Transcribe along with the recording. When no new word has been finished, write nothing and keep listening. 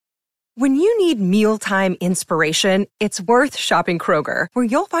When you need mealtime inspiration, it's worth shopping Kroger, where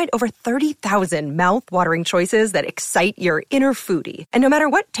you'll find over 30,000 mouth-watering choices that excite your inner foodie. And no matter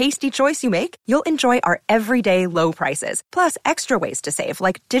what tasty choice you make, you'll enjoy our everyday low prices, plus extra ways to save,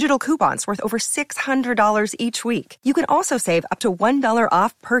 like digital coupons worth over $600 each week. You can also save up to $1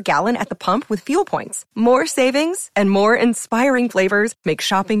 off per gallon at the pump with fuel points. More savings and more inspiring flavors make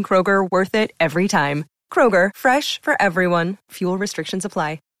shopping Kroger worth it every time. Kroger, fresh for everyone. Fuel restrictions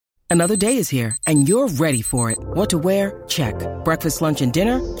apply. Another day is here, and you're ready for it. What to wear? Check. Breakfast, lunch, and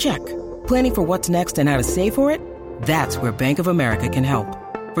dinner? Check. Planning for what's next and how to save for it? That's where Bank of America can help.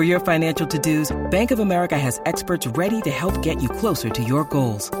 For your financial to-dos, Bank of America has experts ready to help get you closer to your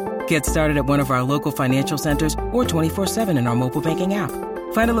goals. Get started at one of our local financial centers or 24/7 in our mobile banking app.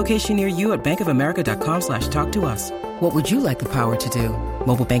 Find a location near you at bankofamerica.com/talktous. What would you like the power to do?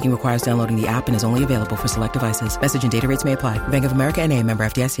 Mobile banking requires downloading the app and is only available for select devices. Message and data rates may apply. Bank of America N.A., member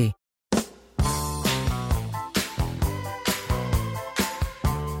FDIC.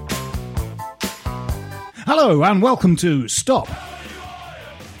 Hello and welcome to Stop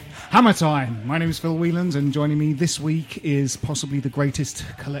Hammer Time. My name is Phil Whelans, and joining me this week is possibly the greatest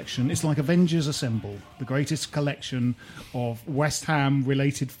collection. It's like Avengers Assemble, the greatest collection of West Ham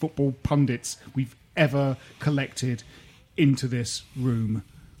related football pundits we've ever collected into this room,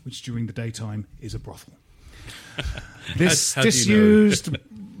 which during the daytime is a brothel. This disused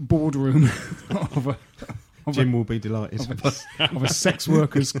boardroom of Jim will be delighted. Of a sex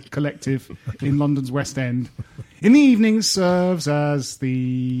workers collective in London's West End. In the evenings serves as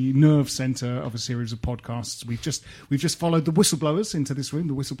the nerve centre of a series of podcasts. We've just followed the Whistleblowers into this room,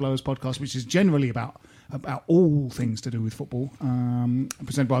 the Whistleblowers podcast, which is generally about all things to do with football,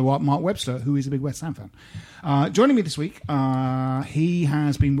 presented by Mark Webster, who is a big West Ham fan. Joining me this week, he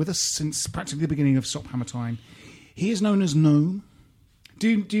has been with us since practically the beginning of Stop Hammer Time. He is known as Gnome.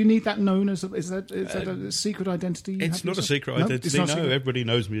 Do you need that known as is that a secret identity? It's not a secret identity. No, everybody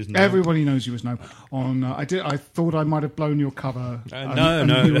knows me as Gnome. Everybody knows you as Gnome. I thought I might have blown your cover.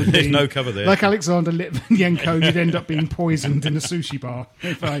 No, there's no cover there. Like Alexander Litvinenko, you'd end up being poisoned in a sushi bar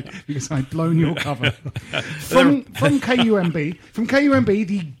because I'd blown your cover. From KUMB,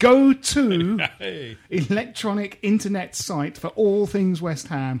 the go-to electronic internet site for all things West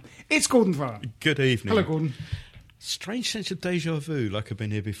Ham. It's Gordon Thrower. Good evening. Hello, Gordon. Strange sense of deja vu, like I've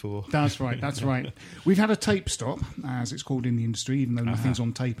been here before. That's right. We've had a tape stop, as it's called in the industry, even though nothing's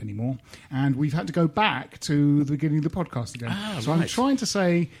on tape anymore. And we've had to go back to the beginning of the podcast again. So right. I'm trying to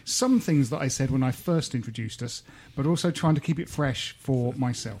say some things that I said when I first introduced us, but also trying to keep it fresh for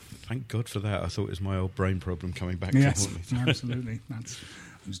myself. Thank God for that. I thought it was my old brain problem coming back to haunt me. Absolutely.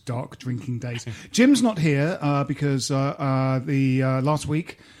 Those dark drinking days. Jim's not here because last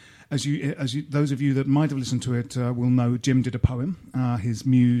week... As you, those of you that might have listened to it will know, Jim did a poem. His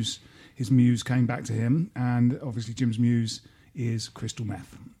muse came back to him, and obviously Jim's muse is crystal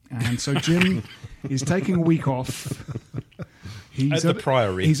meth. And so Jim is taking a week off. He's at the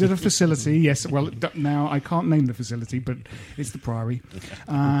Priory. He's at a facility. Yes. Well, now I can't name the facility, but it's the Priory.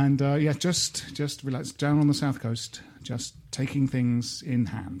 And just relax down on the south coast, just taking things in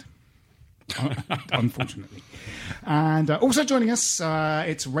hand. Unfortunately. And also joining us,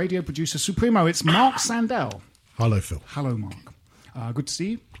 it's radio producer Supremo. It's Mark Sandell. Hello, Phil. Hello, Mark. Good to see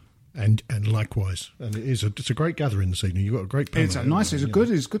you. And likewise. And it's a great gathering this evening. You've got a great panel. It's a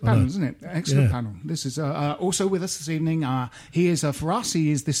good panel, isn't it? Excellent panel. This is also with us this evening. He is for us.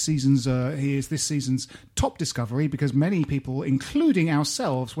 He is this season's top discovery, because many people, including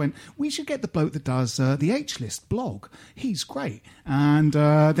ourselves, went, we should get the bloke that does the H List blog. He's great. And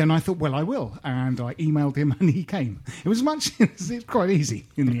then I thought, well, I will. And I emailed him, and he came. It's quite easy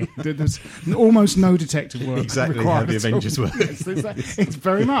in the end. There's almost no detective work. Exactly how the Avengers work. It's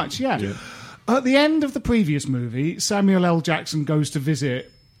very much. Yeah. At the end of the previous movie, Samuel L. Jackson goes to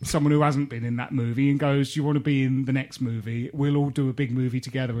visit someone who hasn't been in that movie and goes, do you want to be in the next movie? We'll all do a big movie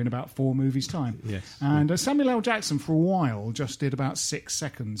together in about 4 movies' time. Yes. And Samuel L. Jackson, for a while, just did about 6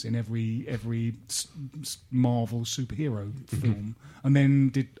 seconds in every Marvel superhero film, and then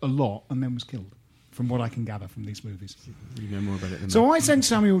did a lot, and then was killed, from what I can gather from these movies. You know more about it than so that. I sent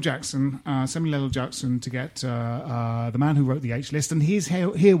Samuel L. Jackson to get the man who wrote the H List, and he's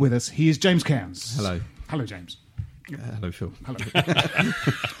here with us. He is James Cairns. Hello. Hello, James. Hello, Phil. Hello.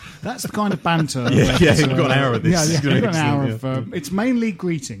 That's the kind of banter. We've got an hour of this. We've got an hour of... it's mainly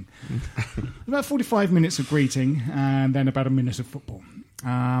greeting. About 45 minutes of greeting, and then about a minute of football.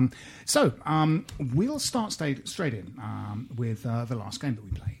 We'll start straight in with the last game that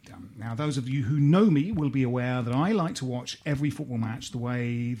we played. Now, those of you who know me will be aware that I like to watch every football match the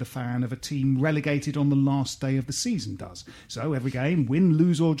way the fan of a team relegated on the last day of the season does. So every game, win,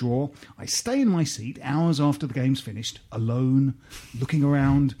 lose or draw, I stay in my seat hours after the game's finished, alone, looking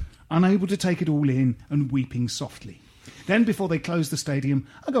around, unable to take it all in and weeping softly. Then, before they close the stadium,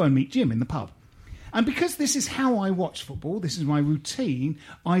 I go and meet Jim in the pub. And because this is how I watch football, this is my routine,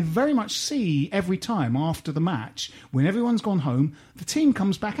 I very much see every time after the match, when everyone's gone home, the team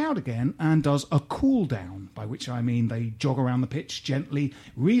comes back out again and does a cool down, by which I mean they jog around the pitch gently,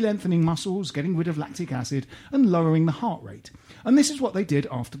 re-lengthening muscles, getting rid of lactic acid and lowering the heart rate. And this is what they did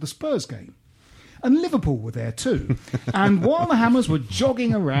after the Spurs game. And Liverpool were there too. And while the Hammers were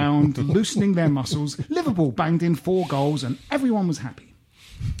jogging around, loosening their muscles, Liverpool banged in 4 goals and everyone was happy.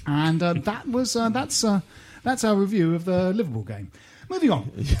 And that's our review of the Liverpool game. Moving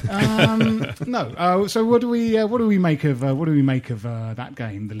on. So what do we make of that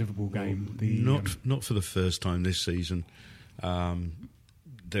game, the Liverpool game? Not for the first time this season.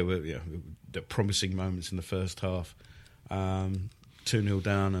 There were promising moments in the first half. 2-0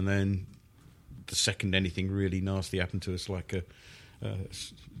 down, and then the second anything really nasty happened to us, like Mr.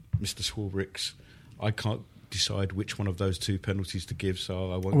 Swarbrick's. I can't decide which one of those 2 penalties to give,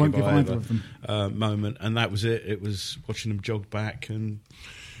 so I won't give either of them. Moment, and that was it. It was watching them jog back, and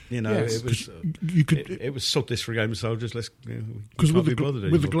yes. it was sod this for a game of soldiers. Because with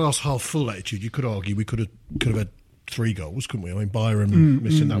the glass half full attitude, you could argue we could have had 3 goals, couldn't we? I mean, Byram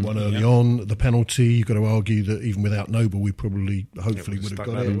missing that one early on, the penalty. You've got to argue that even without Noble, we hopefully would have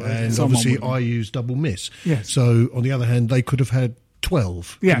got it. And obviously, IU's double miss. Yes. So on the other hand, they could have had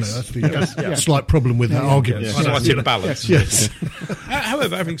 12. Yes. That's the slight problem with that argument. Yes. Slight balance. Yes.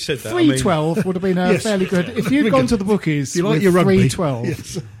 However, having said that, 3-12 would have been fairly good. If you'd gone to the bookies you like with your rugby.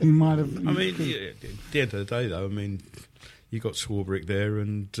 3-12, you might have. I mean, at the end of the day, though, I mean, you got Swarbrick there,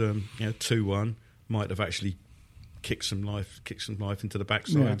 and 2-1 might have actually kicked some life into the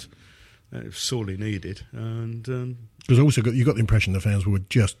backside. It was sorely needed, and because also you got the impression the fans were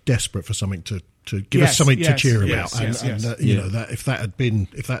just desperate for something to give us something to cheer about, that if that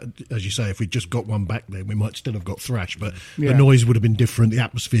as you say, if we'd just got one back then, we might still have got thrashed, but the noise would have been different, the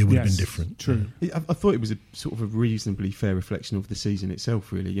atmosphere would have been different. True. I thought it was a sort of a reasonably fair reflection of the season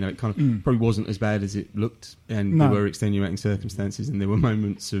itself, really. It kind of probably wasn't as bad as it looked, and there were extenuating circumstances, and there were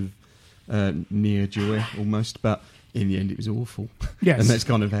moments of near joy almost, but in the end it was awful. Yes. And that's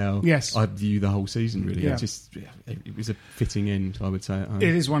kind of how Yes. I view the whole season, really. Yeah. It was a fitting end, I would say. It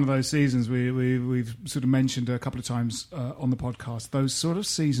is one of those seasons we've sort of mentioned a couple of times on the podcast, those sort of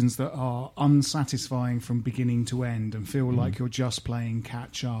seasons that are unsatisfying from beginning to end and feel like you're just playing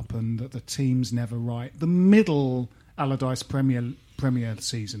catch up and that the team's never right. The middle Allardyce Premier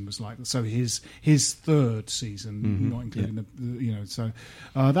season was like that. So his third season, not including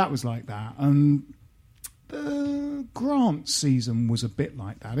that was like that. And the Grant season was a bit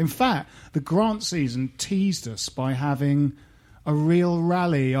like that. In fact, the Grant season teased us by having a real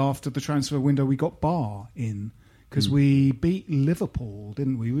rally after the transfer window. We got Barr in because we beat Liverpool,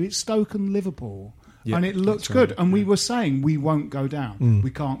 didn't we? We beat Stoke and Liverpool. Yeah, and it looked good. Right. And we were saying we won't go down.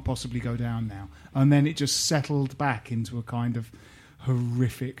 We can't possibly go down now. And then it just settled back into a kind of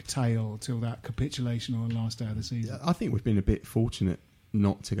horrific tale till that capitulation on the last day of the season. I think we've been a bit fortunate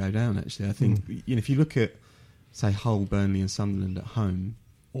not to go down, actually. I think if you look at, say, Hull, Burnley and Sunderland at home,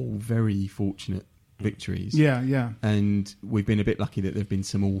 all very fortunate victories. Yeah. And we've been a bit lucky that there have been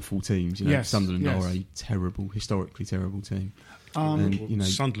some awful teams. Sunderland are a historically terrible team. And,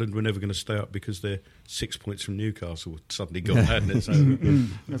 Sunderland were never going to stay up because they're 6 points from Newcastle. Suddenly gone, hadn't it? So,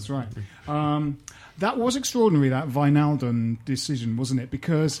 that's right. That was extraordinary, that Wijnaldum decision, wasn't it?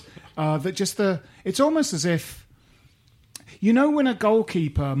 Because it's almost as if, when a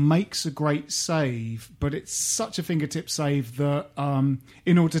goalkeeper makes a great save, but it's such a fingertip save that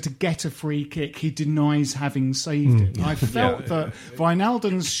in order to get a free kick, he denies having saved it. I felt that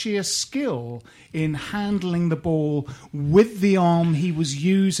Wijnaldum's sheer skill in handling the ball with the arm he was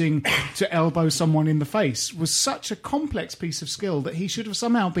using to elbow someone in the face was such a complex piece of skill that he should have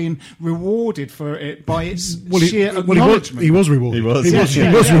somehow been rewarded for it by its sheer acknowledgement. He was rewarded. He was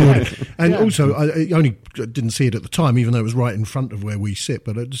rewarded. And also, I only didn't see it at the time, even though it was right in front of where we sit,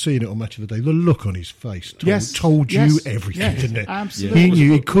 but seeing it on Match of the Day, the look on his face told you everything, didn't it? Absolutely. He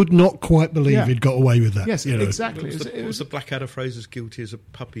knew, he could not quite believe he'd got away with that. Yes, exactly. It was the Blackadder phrase as guilty as a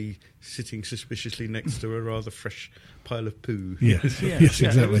puppy sitting suspiciously next to a rather fresh pile of poo. Yes,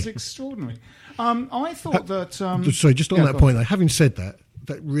 exactly. It was extraordinary. I thought that... sorry, just on that point, though, having said that,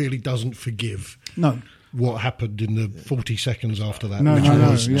 that really doesn't forgive... No. what happened in the 40 seconds after that, which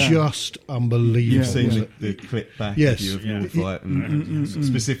was just unbelievable. You've seen the clip back of North Fight, and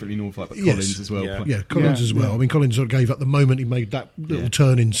specifically North Fight, but Collins as well. Collins as well. I mean, Collins sort of gave up the moment he made that little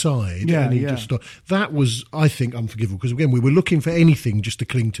turn inside, and he just stopped. That was, I think, unforgivable, because again, we were looking for anything just to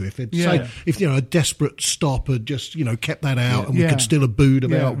cling to. If a desperate stop had just kept that out, and we could still have booed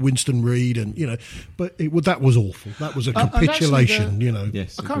about Winston Reid, and but that was awful. That was a capitulation.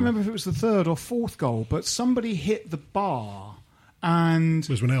 Yes, I can't remember if it was the third or fourth goal, but somebody hit the bar. And it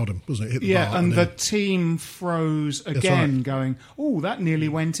was Wijnaldum, wasn't it? Hit the bar and the team froze again, going, "Oh, that nearly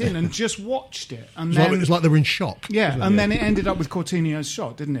went in," and just watched it. And it was like they were in shock. Yeah, and then it ended up with Coutinho's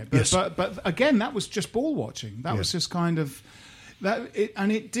shot, didn't it? But again, that was just ball watching. That was just kind of that.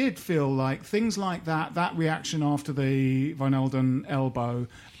 And it did feel like things like that. That reaction after the Wijnaldum elbow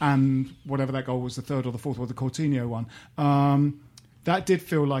and whatever that goal was, the third or the fourth, or the Coutinho one. That did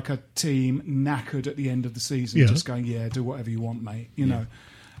feel like a team knackered at the end of the season, just going, do whatever you want, mate. You know.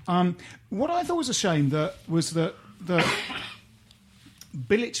 What I thought was a shame was that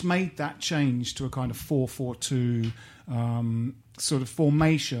Bilic made that change to a kind of 4-4-2 sort of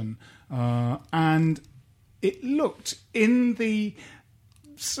formation, and it looked in the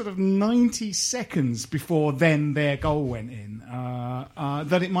sort of 90 seconds before then their goal went in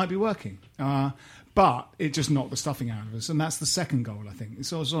that it might be working. But it just knocked the stuffing out of us, and that's the second goal, I think.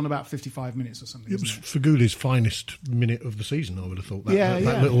 It was on about 55 minutes or something. It was Feghoulli's finest minute of the season, I would have thought.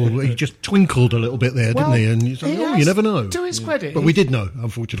 That little, he just twinkled a little bit there, didn't he? And you never know. To his credit. But we did know,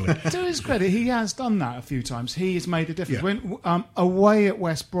 unfortunately. To his credit, he has done that a few times. He has made a difference. When away at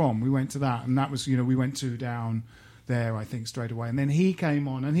West Brom, we went to that, and that was, we went 2 down there, I think, straight away. And then he came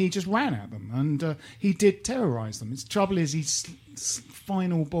on, and he just ran at them, and he did terrorise them. His trouble is his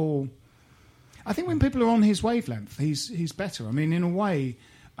final ball... I think when people are on his wavelength, he's better. I mean, in a way,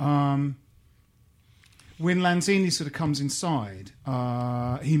 when Lanzini sort of comes inside,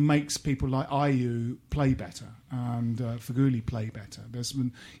 he makes people like Ayew play better and Feghouli play better. There's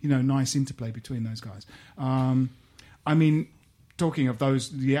nice interplay between those guys. I mean, talking of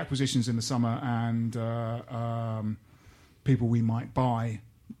the acquisitions in the summer and people we might buy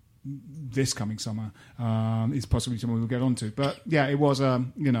this coming summer is possibly something we'll get onto. But yeah, it was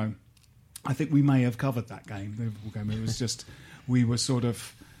I think we may have covered that game, the Liverpool game. It was just, we were sort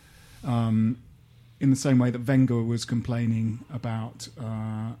of, in the same way that Wenger was complaining about,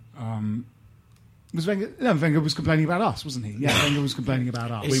 Wenger was complaining about us, wasn't he? Yeah, Wenger was complaining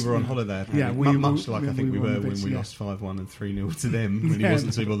about us. We were on holiday. Much like I think we were when we lost 5-1 and 3-0 to them, when he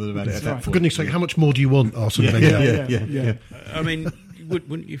wasn't too bothered about it at that point. For goodness sake, how much more do you want, Arsene Wenger? Yeah. I mean,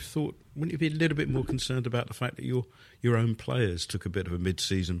 wouldn't you be a little bit more concerned about the fact that your own players took a bit of a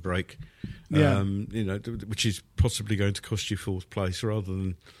mid-season break, which is possibly going to cost you 4th place rather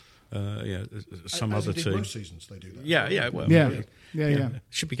than some other team. Most seasons they do that. Yeah.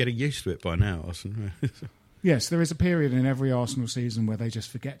 Should be getting used to it by now, Arsene. Yes, there is a period in every Arsenal season where they just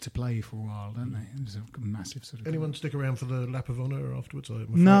forget to play for a while, don't they? There's a massive sort of... Anyone stick around for the lap of honour afterwards?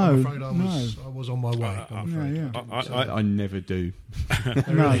 No. I'm afraid I was on my way. I never do.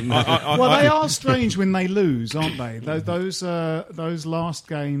 Well, they are strange when they lose, aren't they? Those last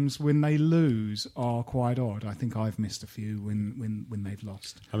games when they lose are quite odd. I think I've missed a few when they've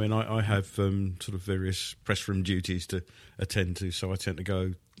lost. I mean, I have sort of various press room duties to attend to, so I tend to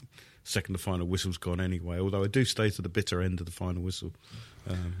go second the final whistle's gone anyway, although I do stay to the bitter end of the final whistle.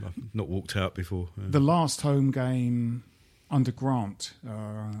 I've not walked out before. The last home game under Grant,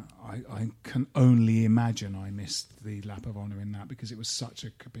 I can only imagine I missed the lap of honour in that because it was such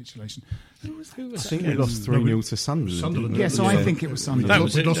a capitulation. I think we lost 3-0 to Sunderland. Yes, I think it was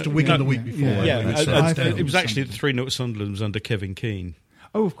Sunderland. We lost to Wigan the week before. It was actually the 3-0 at Sunderland was under Kevin Keane.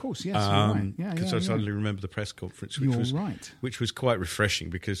 Oh, of course, yes, you're right. Because I suddenly remember the press conference, which was quite refreshing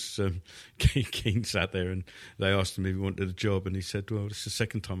because Keane sat there and they asked him if he wanted a job, and he said, "Well, it's the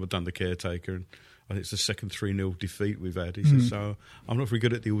second time I've done the caretaker, and I think it's the second 3-0 defeat we've had." He said, "So I'm not very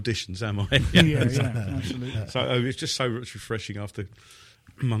good at the auditions, am I?" Absolutely. So it's just so much refreshing after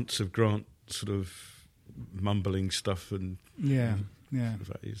months of Grant sort of mumbling stuff and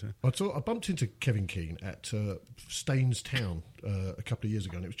I bumped into Kevin Keane at Staines Town a couple of years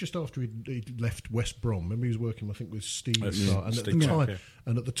ago, and it was just after he'd left West Brom. Remember, he was working, I think, with Steve.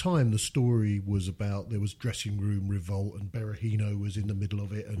 And at the time, the story was about there was dressing room revolt, and Berahino was in the middle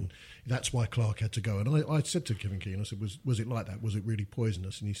of it, and that's why Clark had to go. And I said to Kevin Keane, I said, was it like that? Was it really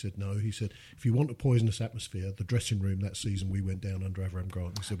poisonous? And he said, no. He said, if you want a poisonous atmosphere, the dressing room that season we went down under Avram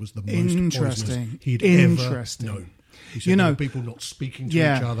Grant, he said, was the most poisonous he'd ever known. He said there were people not speaking to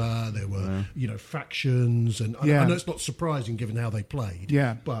each other. There were, factions, and I know it's not surprising given how they played.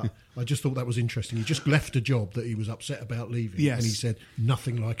 Yeah, but I just thought that was interesting. He just left a job that he was upset about leaving, and he said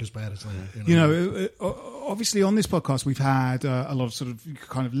nothing like as bad as that. Obviously on this podcast we've had a lot of sort of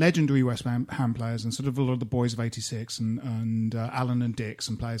kind of legendary West Ham players, and sort of a lot of the boys of '86 and Alan and Dix,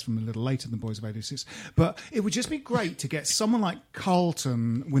 and players from a little later than the boys of '86. But it would just be great to get someone like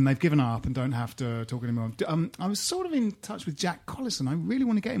Carlton when they've given up and don't have to talk anymore. I was sort of in touch with Jack Collison. I really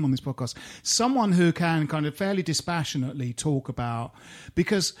want to get him on this podcast. Someone who can kind of fairly dispassionately talk about,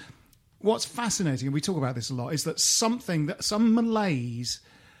 because what's fascinating, and we talk about this a lot, is that some malaise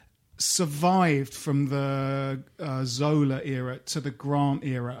survived from the Zola era to the Grant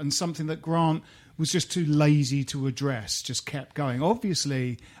era, and something that Grant was just too lazy to address just kept going.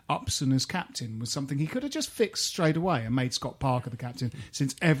 Obviously, Upson as captain was something he could have just fixed straight away and made Scott Parker the captain,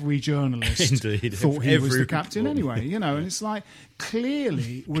 since every journalist thought he was the captain anyway. And it's like,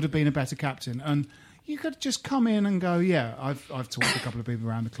 clearly would have been a better captain. And you could just come in and go, I've talked to a couple of people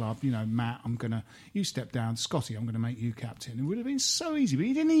around the club, Matt, you step down, Scotty, I'm going to make you captain. It would have been so easy, but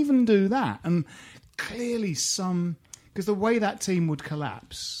he didn't even do that. And clearly because the way that team would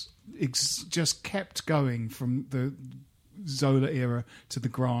collapse, it just kept going from the Zola era to the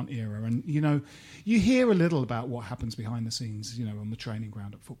Grant era. And, you hear a little about what happens behind the scenes, on the training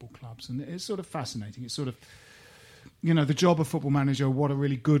ground at football clubs. And it's sort of fascinating. It's sort of, the job of football manager, what a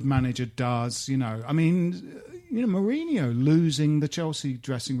really good manager does. Mourinho losing the Chelsea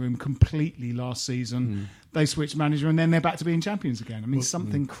dressing room completely last season. They switched manager and then they're back to being champions again.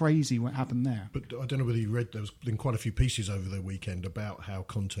 Something crazy what happened there. But I don't know whether you read, there was been quite a few pieces over the weekend about how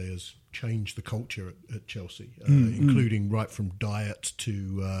Conte has changed the culture at Chelsea, including right from diet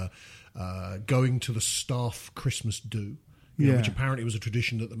to going to the staff Christmas do. Which apparently was a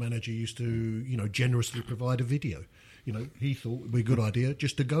tradition that the manager used to, generously provide a video. He thought it would be a good idea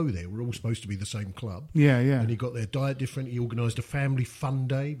just to go there. We're all supposed to be the same club. Yeah. And he got their diet different. He organised a family fun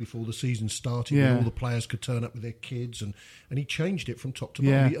day before the season started, where all the players could turn up with their kids, and he changed it from top to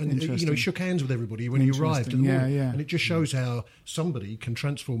bottom. And he shook hands with everybody when he arrived. And it just shows how somebody can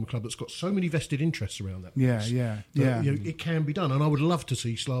transform a club that's got so many vested interests around that place. It can be done, and I would love to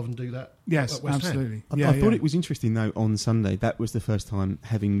see Slaven do that. Yes, at West absolutely. Ham. I thought it was interesting though. On Sunday, that was the first time,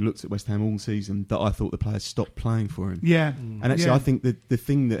 having looked at West Ham all season, that I thought the players stopped playing for him. Yeah. And actually, I think that the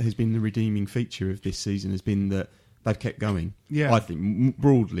thing that has been the redeeming feature of this season has been that they've kept going. Yeah. I think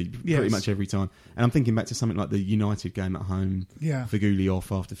broadly, pretty much every time. And I'm thinking back to something like the United game at home. Yeah. Faguli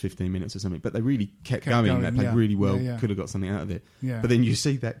off after 15 minutes or something, but they really kept going. They played really well. Could have got something out of it. Yeah. But then you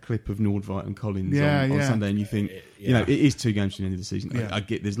see that clip of Nordveit and Collins on Sunday, and you think, it is 2 games to the end of the season. Yeah. I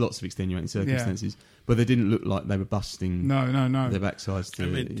get there's lots of extenuating circumstances, but they didn't look like they were busting their backsides to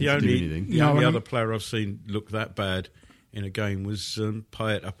do anything. The only other player I've seen look that bad in a game was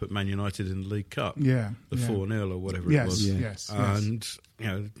Payet up at Man United in the League Cup. The 4-0 or whatever it was. Yes. And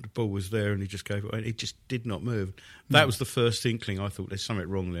the ball was there and he just gave it away. He just did not move. That was the first inkling. I thought there's something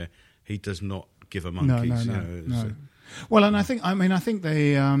wrong there. He does not give a monkeys. No. Well, and I think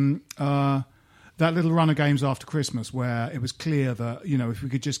they that little run of games after Christmas where it was clear that, if we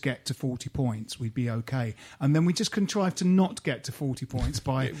could just get to 40 points, we'd be okay. And then we just contrived to not get to 40 points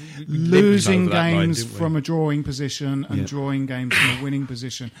by losing games from a drawing position and drawing games from a winning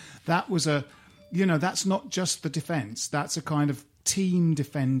position. That was that's not just the defence. That's a kind of team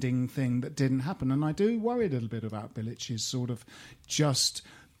defending thing that didn't happen. And I do worry a little bit about Bilic's sort of just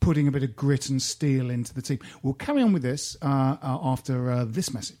putting a bit of grit and steel into the team. We'll carry on with this after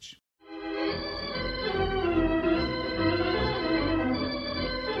this message.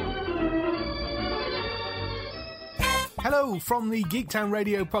 Hello from the Geektown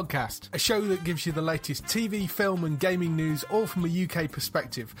Radio podcast, a show that gives you the latest TV, film and gaming news, all from a UK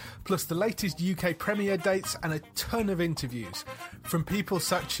perspective, plus the latest UK premiere dates and a ton of interviews. From people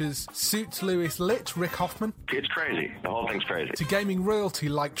such as Suits Lewis Litt, Rick Hoffman. It's crazy. The whole thing's crazy. To gaming royalty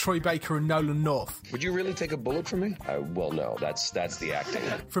like Troy Baker and Nolan North. Would you really take a bullet for me? Well, no, that's the acting.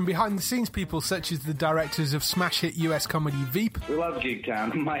 From behind the scenes people such as the directors of smash hit US comedy Veep. We love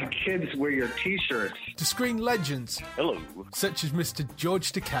Geektown. My kids wear your t-shirts. To screen legends. Hello. Such as Mr.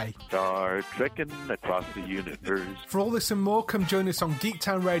 George Takei. Star trekking across the universe. For all this and more, come join us on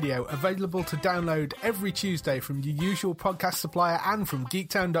Geektown Radio, available to download every Tuesday from your usual podcast supplier and from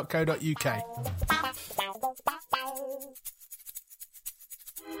geektown.co.uk.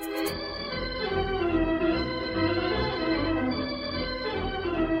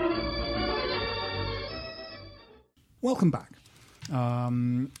 Welcome back.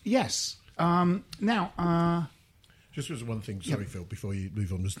 Yes. Now, Just as one thing, sorry, Phil, before you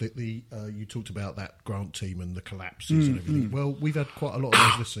move on, was that you talked about that Grant team and the collapses and everything. Well, we've had quite a lot of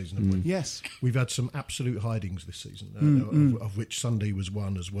those this season, haven't we? Yes. We've had some absolute hidings this season, of which Sunday was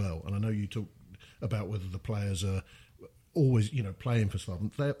one as well. And I know you talked about whether the players are always, playing for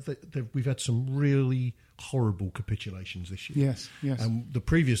something. We've had some really horrible capitulations this year. Yes. And the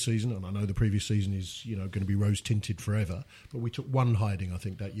previous season, and I know the previous season is going to be rose tinted forever, but we took one hiding, I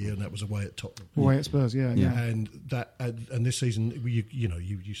think, that year, and that was away at Tottenham. Away at Spurs, yeah. And this season,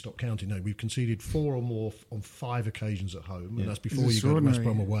 you stop counting. No, we've conceded 4 or more on 5 occasions at home, and that's before you go to West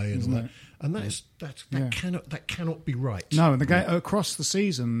Brom away and all that. And that cannot be right. No, and across the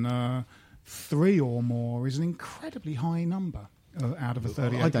season, 3 or more is an incredibly high number out of a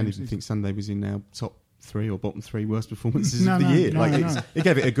 38. I don't even think Sunday was in our top 3 or bottom 3 worst performances of the year. It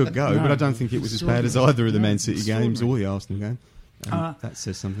gave it a good go, but I don't think it was as bad as either of the Man City games or the Arsenal game. That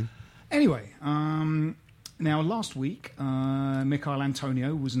says something. Anyway, now last week, Michail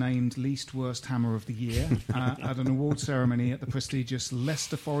Antonio was named Least Worst Hammer of the Year at an award ceremony at the prestigious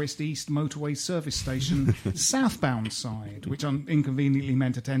Leicester Forest East Motorway Service Station southbound side, which inconveniently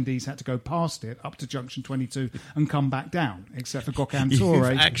meant attendees had to go past it up to Junction 22 and come back down, except for Gökhan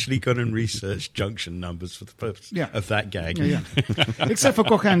Toure. You've actually gone and researched junction numbers for the purpose of that gag. Yeah. Except for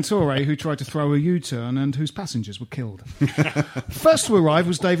Gökhan Toure, who tried to throw a U-turn and whose passengers were killed. First to arrive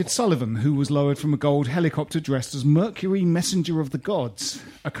was David Sullivan, who was lowered from a gold helicopter dressed as Mercury, Messenger of the Gods,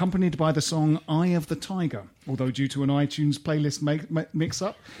 accompanied by the song Eye of the Tiger, although due to an iTunes playlist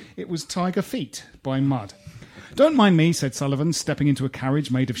mix-up, it was Tiger Feet by Mud. Don't mind me, said Sullivan, stepping into a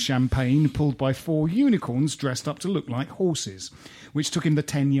carriage made of champagne pulled by 4 unicorns dressed up to look like horses, which took him the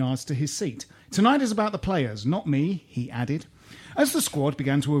 10 yards to his seat. Tonight is about the players, not me, he added. As the squad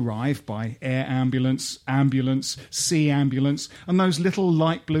began to arrive by air ambulance, sea ambulance, and those little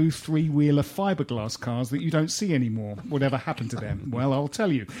light blue 3-wheeler fiberglass cars that you don't see anymore, whatever happened to them? Well, I'll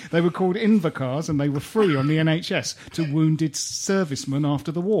tell you. They were called Invacars and they were free on the NHS to wounded servicemen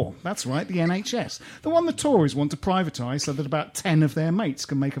after the war. That's right, the NHS. The one the Tories want to privatise so that about 10 of their mates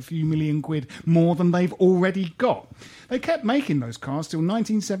can make a few million quid more than they've already got. They kept making those cars till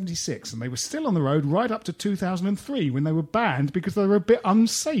 1976 and they were still on the road right up to 2003 when they were banned because they were a bit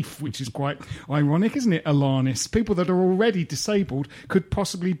unsafe, which is quite ironic, isn't it, Alanis? People that are already disabled could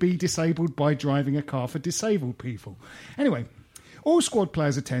possibly be disabled by driving a car for disabled people. Anyway, all squad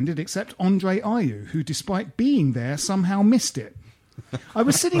players attended except Andre Ayew, who, despite being there, somehow missed it. I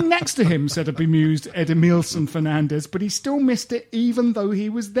was sitting next to him, said a bemused Edmilson Fernandez, but he still missed it even though he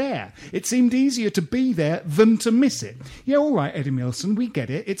was there. It seemed easier to be there than to miss it. Yeah, all right, Edmilson, we get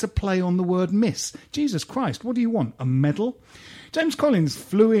it. It's a play on the word miss. Jesus Christ, what do you want, a medal? James Collins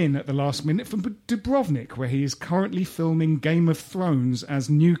flew in at the last minute from Dubrovnik, where he is currently filming Game of Thrones as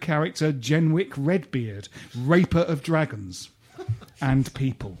new character Genwick Redbeard, raper of dragons and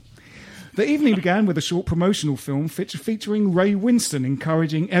people. The evening began with a short promotional film featuring Ray Winston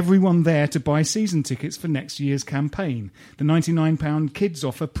encouraging everyone there to buy season tickets for next year's campaign. The £99 kids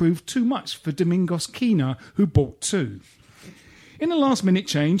offer proved too much for Domingos Quina, who bought 2. In a last-minute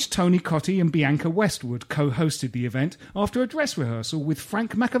change, Tony Cotti and Bianca Westwood co-hosted the event after a dress rehearsal with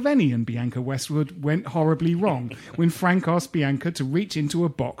Frank McAvenny and Bianca Westwood went horribly wrong when Frank asked Bianca to reach into a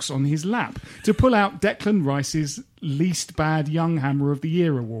box on his lap to pull out Declan Rice's Least Bad Young Hammer of the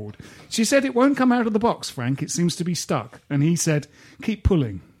Year award. She said, "It won't come out of the box, Frank. It seems to be stuck." And he said, keep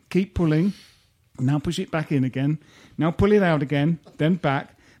pulling. Now push it back in again. Now pull it out again. Then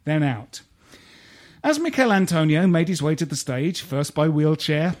back. Then out." As Michail Antonio made his way to the stage, first by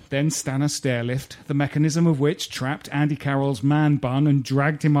wheelchair, then Stannah stairlift, the mechanism of which trapped Andy Carroll's man bun and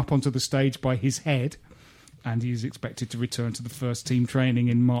dragged him up onto the stage by his head, and he is expected to return to the first team training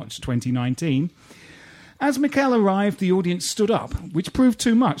in March 2019. As Michail arrived, the audience stood up, which proved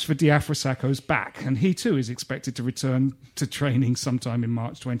too much for Diafrasako's back, and he too is expected to return to training sometime in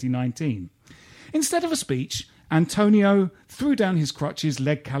March 2019. Instead of a speech, Antonio threw down his crutches,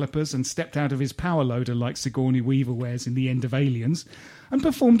 leg calipers, and stepped out of his power loader like Sigourney Weaver wears in The End of Aliens, and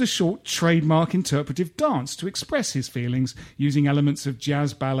performed a short trademark interpretive dance to express his feelings using elements of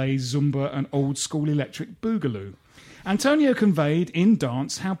jazz, ballet, Zumba, and old-school electric boogaloo. Antonio conveyed in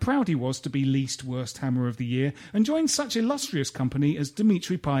dance how proud he was to be Least Worst Hammer of the Year and joined such illustrious company as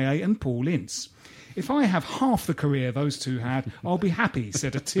Dimitri Payet and Paul Ince. "If I have half the career those two had, I'll be happy,"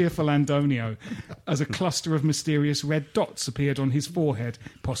 said a tearful Antonio, as a cluster of mysterious red dots appeared on his forehead,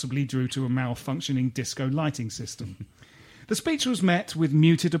 possibly due to a malfunctioning disco lighting system. The speech was met with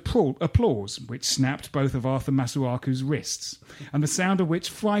muted applause, which snapped both of Arthur Masuaku's wrists, and the sound of which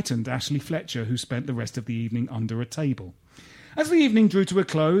frightened Ashley Fletcher, who spent the rest of the evening under a table. As the evening drew to a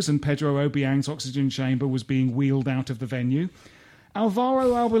close and Pedro Obiang's oxygen chamber was being wheeled out of the venue,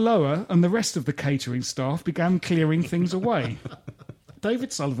 Alvaro Arbeloa and the rest of the catering staff began clearing things away.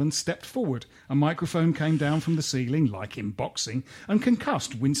 David Sullivan stepped forward. A microphone came down from the ceiling, like in boxing, and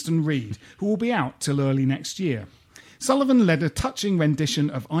concussed Winston Reid, who will be out till early next year. Sullivan led a touching rendition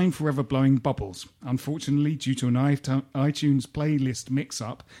of I'm Forever Blowing Bubbles. Unfortunately, due to an iTunes playlist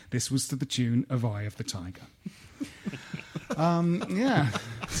mix-up, this was to the tune of Eye of the Tiger. Yeah,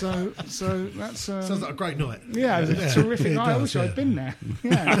 so that's... sounds like a great night. Yeah, it was a terrific night. I wish I'd been there.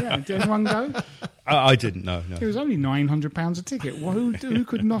 Yeah. Did anyone go? I didn't, no. It was only £900 a ticket. Well, who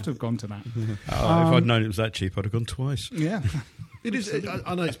could not have gone to that? If I'd known it was that cheap, I'd have gone twice. Yeah. It is.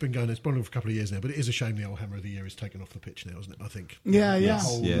 I know it's been going for a couple of years now, but it is a shame the old Hammer of the Year is taken off the pitch now, isn't it? I think.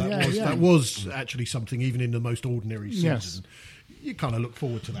 That was actually something, even in the most ordinary season. Yes. You kind of look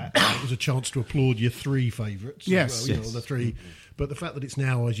forward to that. It was a chance to applaud your three favourites. Yes, well, the three. But the fact that it's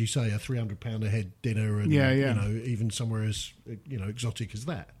now, as you say, a £300 a head dinner, and even somewhere as exotic as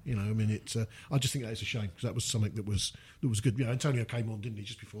that. I mean, it's. I just think that it's a shame because that was something that was good. Antonio came on, didn't he,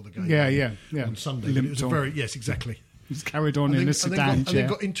 just before the game? Yeah. On Sunday, it was a very exactly. He's carried on in a sedan chair. And then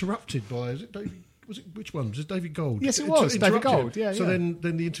got interrupted by, which one? Was it David Gold? Yes, it was, David Gold, yeah. So then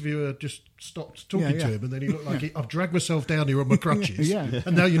the interviewer just stopped talking to him, and then he looked like I've dragged myself down here on my crutches,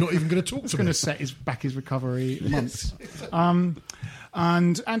 and now you're not even going to talk to me. It's going to set his recovery months.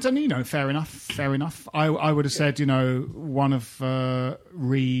 And Anthony, fair enough. I would have said, one of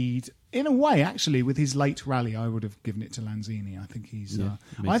Reid... In a way, actually, with his late rally, I would have given it to Lanzini. I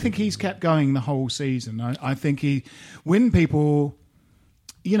think he's kept going the whole season. I think when people,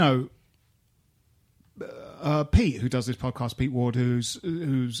 Pete, who does this podcast, Pete Ward, who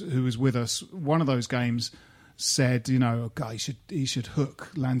was with us, one of those games said, he should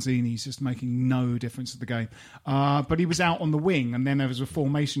hook Lanzini. He's just making no difference to the game. But he was out on the wing, and then there was a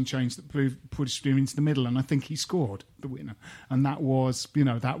formation change that pushed him into the middle, and I think he scored the winner. And that was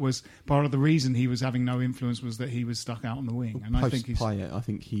part of the reason he was having no influence, was that he was stuck out on the wing. And I think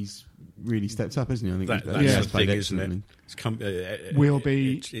he's really stepped up, hasn't he? I think that's the thing, isn't it?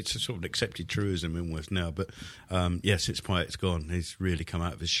 It's a sort of accepted truism almost now. But yes, it's Payet's gone. He's really come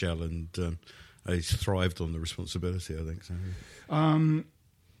out of his shell, and he's thrived on the responsibility, I think. So.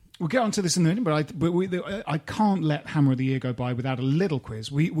 We'll get onto this in a minute, but I can't let Hammer of the Year go by without a little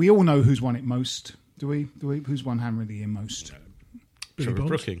quiz. We all know who's won it most. Do we? Who's won Hammer of the Year most?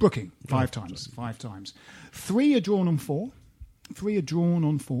 Brooking. Five times. 3 are drawn on 4. 3 are drawn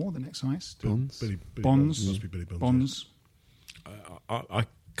on 4. The next highest. Bonds. Must be Billy Bonds. I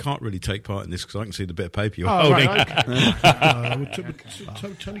can't really take part in this because I can see the bit of paper you're holding. Right, okay. Would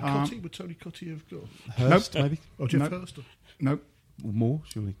Tony Cottee have got Hurst, maybe? Or Jeff Hurst? Nope. More,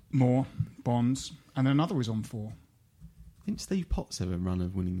 surely. More. Bonds. And then another is on 4. Didn't Steve Potts have a run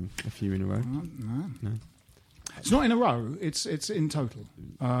of winning a few in a row? No. It's not in a row. It's in total.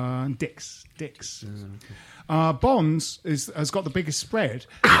 Dix. Bonds has got the biggest spread.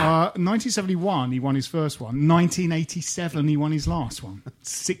 1971, he won his first one. 1987, he won his last one.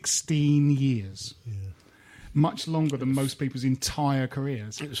 16 years. Yeah. Much longer than most people's entire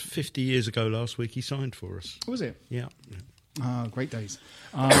careers. It was 50 years ago last week he signed for us. Was it? Yeah. Great days.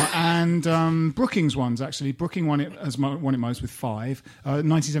 And Brookings ones, actually. Brooking won it most with 5.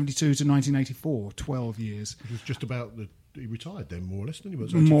 1972 to 1984, 12 years. It was just about he retired then, more or less, didn't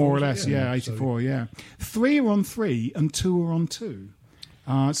he? More or less, 84, yeah. 3 are on 3 and 2 are on 2.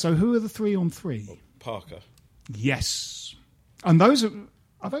 So who are the 3 on 3? Well, Parker. Yes. And those are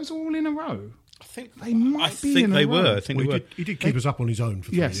those all in a row? I think they might be think in they a row. were. I think they were. He did keep us up on his own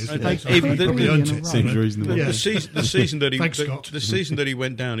for 3 years. Even the seems reasonable. The season that he Thanks, Scott. the season that he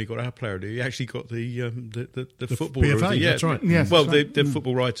went down, he got our player. He actually got the football. PFA, that's right. Yes, well, that's right. the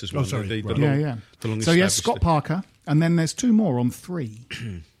football writers one. Oh, sorry. The longest so yes, Scott Parker, and then there's 2 more on 3.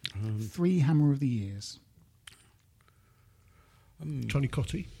 3 Hammer of the Years. Tony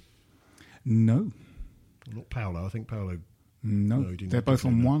Cottee? No. Well, not Paolo. I think Paolo. No, they're both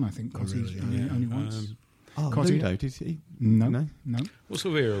on 1. I think Cottee only once. Ludo, did he? No. What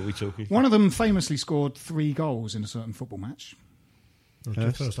sort of era are we talking? One of them famously scored 3 goals in a certain football match.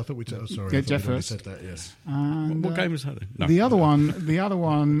 Jeff Hurst. I thought we said. Sorry, yeah, Jeff Hurst said that. Yes. And, what game was that? No. The other one.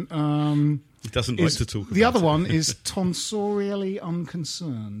 He doesn't like to talk. The other one is tonsorially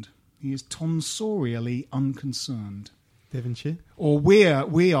unconcerned. He is tonsorially unconcerned. Devonshire? Or we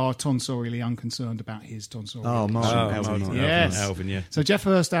are tonsorially unconcerned about his tonsorial. Oh, Martin. Yes. Alvin, yeah. So Jeff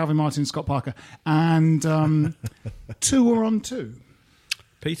Hurst, Alvin Martin, Scott Parker. And 2 are on 2.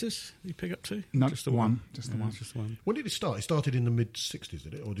 Peters, you pick up 2? No, just the one. one. Just the one. Just the one. When did it start? It started in the mid-60s,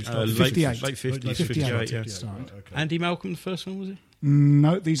 did it? Or did it start Late 58. Late 50s, 58, 58, yeah. Right. Okay. Andy Malcolm, the first one, was it?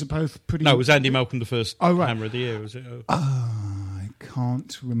 No, these are both pretty... No, it was Andy Malcolm, the first right. Hammer of the Year, was it? I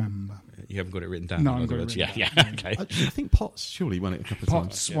can't remember. You haven't got it written down. No, in I've got other it words. written Yeah, down. okay. I think Potts surely won it a couple of times.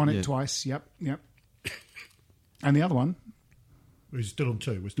 Potts won it twice, yep. And the other one? We're still on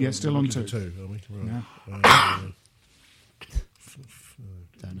 2. Yeah, still on 2. 2, are we? Right. Yeah.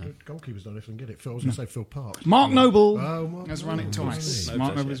 Don't know. Goalkeepers don't often get it. I was going to say Phil Parks. Mark Noble Mark has run it twice. Noble.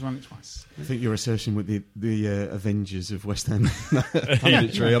 Mark Noble has run it twice. I think your assertion with the Avengers of West Ham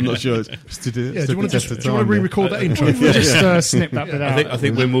punditry, I'm not sure. It's to do, Yeah, do you want to re-record that intro? We'll just snip that bit out. I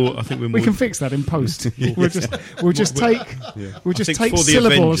think we're more. We can fix that in post. We'll just take for the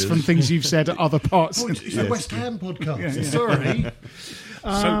syllables Avengers. from things you've said at other parts. Oh, it's a West Ham podcast. Yeah. Sorry.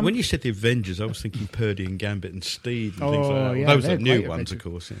 So when you said the Avengers, I was thinking Purdy and Gambit and Steed and things like that. yeah, Those they're are new great ones, Avengers.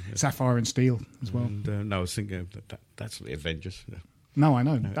 of course. Yeah. Sapphire and Steel as well. And, no, I was thinking that's the Avengers. No, I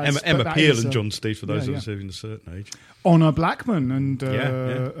know. Emma that Peel is, and John Steed, for those yeah, of us who are in a certain age. Honor Blackman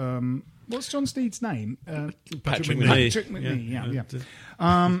and what's John Steed's name? Patrick McNee. Patrick McNee.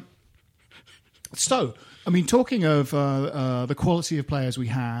 Yeah. So, I mean, talking of the quality of players we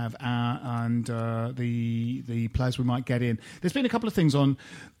have and the players we might get in, there's been a couple of things on.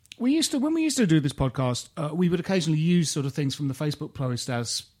 When we used to do this podcast, we would occasionally use sort of things from the Facebook post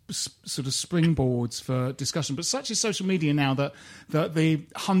as sort of springboards for discussion. But such is social media now that the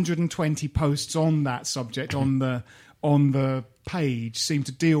 120 posts on that subject on the page seem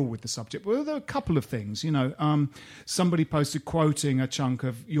to deal with the subject. Well, there are a couple of things. Somebody posted quoting a chunk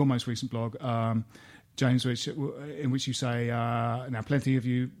of your most recent blog, James, in which you say, now plenty of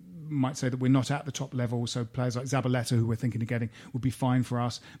you might say that we're not at the top level, so players like Zabaleta, who we're thinking of getting, would be fine for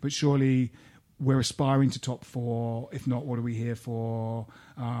us, but surely we're aspiring to top 4. If not, what are we here for?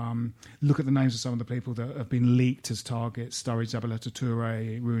 Look at the names of some of the people that have been leaked as targets: Sturridge, Zabaleta,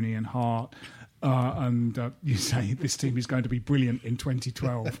 Toure, Rooney and Hart. And you say this team is going to be brilliant in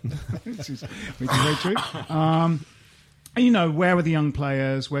 2012, which is very true. And, where are the young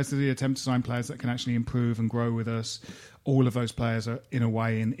players? Where's the attempt to sign players that can actually improve and grow with us? All of those players are, in a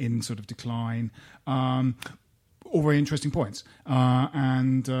way, in sort of decline. All very interesting points.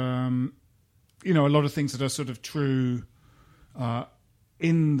 And a lot of things that are sort of true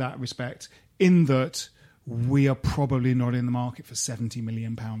in that respect, in that we are probably not in the market for £70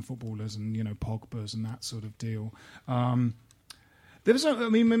 million footballers and, Pogba's and that sort of deal. There was,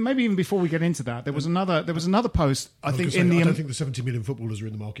 maybe even before we get into that, there was another post. I don't think the 70 million footballers are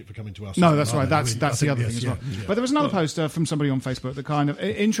in the market for coming to us. No, that's right. That's the other thing as well. Yeah. But there was another post from somebody on Facebook that kind of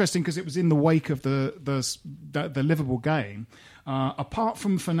interesting because it was in the wake of the Liverpool game. Apart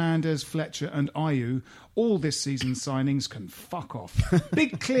from Fernandes, Fletcher, and Ayew, all this season's signings can fuck off.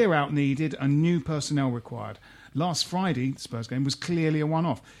 Big clear out needed and new personnel required. Last Friday, the Spurs game was clearly a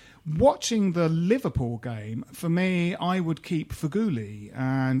one-off. Watching the Liverpool game, for me, I would keep Feghouli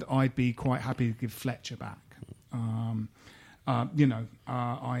and I'd be quite happy to give Fletcher back. I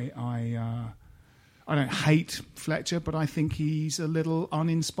don't hate Fletcher, but I think he's a little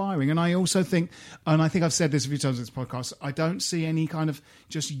uninspiring. And I also think, and I think I've said this a few times in this podcast, I don't see any kind of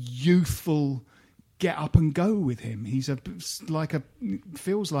just youthful get up and go with him. He's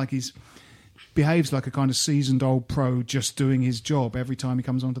feels like he's behaves like a kind of seasoned old pro just doing his job every time he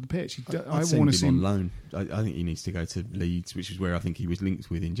comes onto the pitch. I want to see him on loan. I think he needs to go to Leeds, which is where I think he was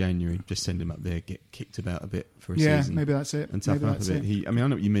linked with in January. Just send him up there, get kicked about a bit for a season. Yeah, maybe that's it. And toughen up a bit. I know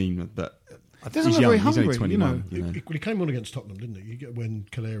what you mean, but he's young. He's only 21. He came on against Tottenham, didn't he? When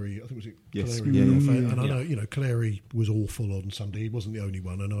Kaleri, I think was it yes. Kaleri? And I know, Kaleri was awful on Sunday. He wasn't the only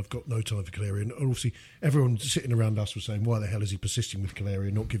one, and I've got no time for Kaleri. And obviously, everyone sitting around us was saying, "Why the hell is he persisting with Kaleri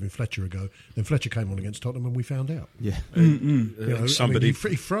and not giving Fletcher a go?" Then Fletcher came on against Tottenham, and we found out. Yeah,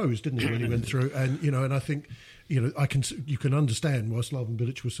 he froze, didn't he, when he went through? And and I think. You can understand why Slaven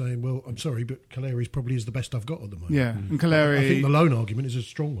Bilic was saying, well, I'm sorry, but Kaleri probably is the best I've got at the moment. Yeah, and Kaleri... I think the loan argument is a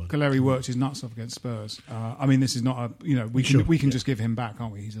strong one. Kaleri worked his nuts off against Spurs. This is not a... we can just give him back,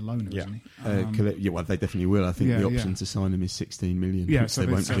 can't we? He's a loaner, isn't he? Well, they definitely will. I think the option to sign him is 16 million, which so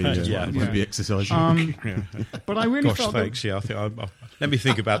they won't be exercising. But I really felt... Thanks, I think let me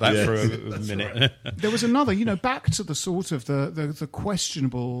think about that for a minute. There was another, back to the sort of the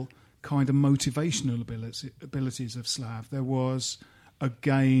questionable... kind of motivational abilities of Slav. There was a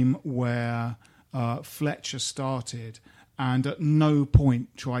game where Fletcher started and at no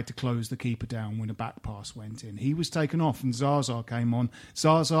point tried to close the keeper down when a back pass went in. He was taken off and Zaza came on.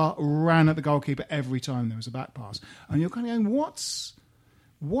 Zaza ran at the goalkeeper every time there was a back pass. And you're kind of going,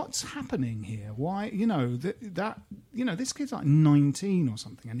 what's happening here? Why, this kid's like 19 or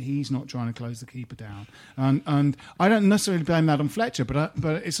something, and he's not trying to close the keeper down. And I don't necessarily blame that on Fletcher, but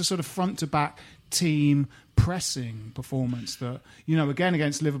it's a sort of front to back team pressing performance that, again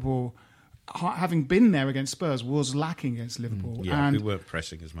against Liverpool, having been there against Spurs, was lacking against Liverpool. We weren't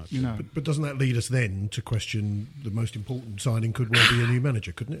pressing as much. But doesn't that lead us then to question the most important signing could well be a new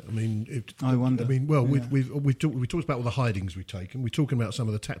manager, couldn't it? I mean, I wonder. We talked about all the hidings we've taken. We're talking about some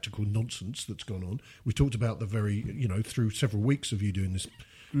of the tactical nonsense that's gone on. We talked about the very, through several weeks of you doing this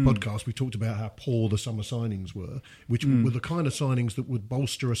podcast, we talked about how poor the summer signings were, which were the kind of signings that would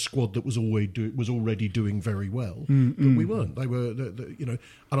bolster a squad that was already doing very well. But we weren't. They were,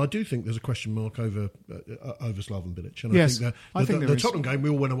 and I do think there's a question mark over Slaven Bilic. And yes, I think the Tottenham game, we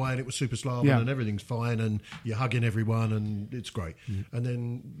all went away and it was super Slaven and everything's fine and you're hugging everyone and it's great. And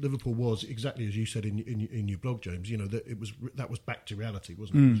then Liverpool was exactly as you said in your blog, James. That was back to reality,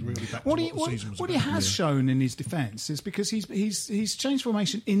 wasn't it? It was really back to what the season was what about. He has shown in his defence is because he's changed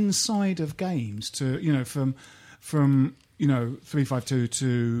formation inside of games to from 3-5-2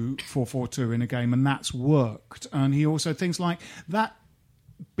 to 4-4-2 in a game, and that's worked. And he also, things like that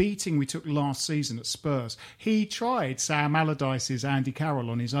beating we took last season at Spurs, he tried Sam Allardyce's Andy Carroll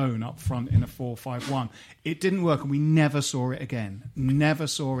on his own up front in a 4-5-1. It didn't work, and we never saw it again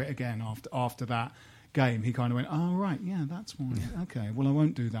after that game. He kind of went, oh right, yeah, that's why. Okay, well, I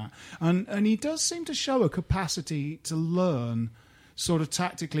won't do that. And he does seem to show a capacity to learn sort of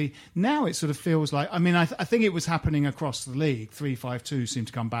tactically. Now it sort of feels like, I think it was happening across the league. 3-5-2 seemed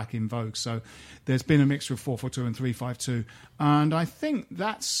to come back in vogue. So there's been a mixture of 4-4-2 and 3-5-2. And I think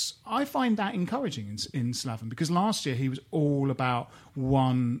I find that encouraging in Slaven, because last year he was all about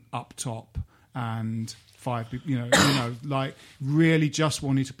one up top and five, like really just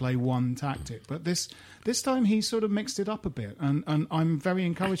wanted to play one tactic. But this time he sort of mixed it up a bit. And I'm very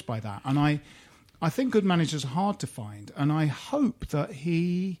encouraged by that. And I think good managers are hard to find, and I hope that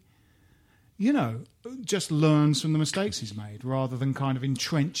he, just learns from the mistakes he's made rather than kind of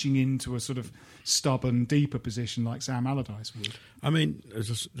entrenching into a sort of stubborn, deeper position like Sam Allardyce would. I mean, as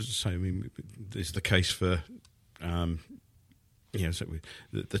I say, it's the case for the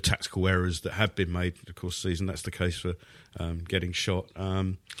tactical errors that have been made, of course, season. That's the case for getting shot.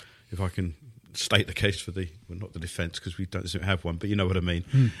 If I can state the case for not the defence, because we don't have one, but you know what I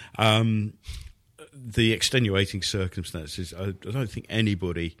mean. The extenuating circumstances, I don't think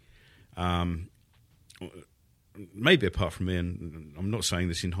anybody, maybe apart from me, and I'm not saying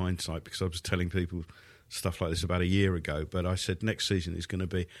this in hindsight because I was telling people stuff like this about a year ago, but I said next season is going to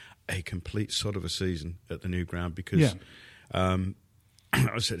be a complete sod of a season at the new ground because I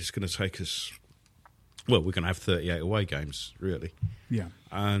said it's going to take us, we're going to have 38 away games, really. Yeah.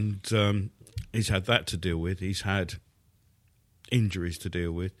 And he's had that to deal with. He's had injuries to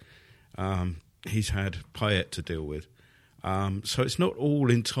deal with. He's had Payet to deal with. So it's not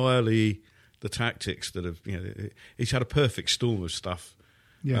all entirely the tactics that have, he's had a perfect storm of stuff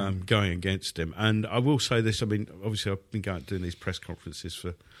going against him. And I will say this, obviously I've been doing these press conferences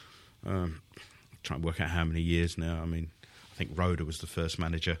for, trying to work out how many years now. I think Roda was the first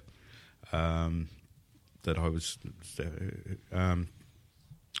manager that I was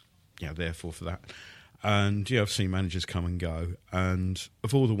there for that. And I've seen managers come and go. And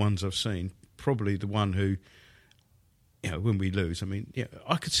of all the ones I've seen, probably the one who, when we lose,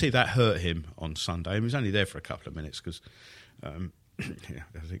 I could see that hurt him on Sunday. He was only there for a couple of minutes because I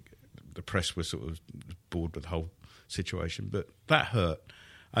think the press was sort of bored with the whole situation. But that hurt.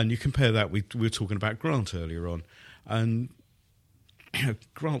 And you compare that, we were talking about Grant earlier on, and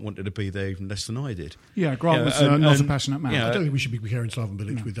Grant wanted to be there even less than I did. Yeah, Grant was not a passionate man. I don't think we should be comparing Slaven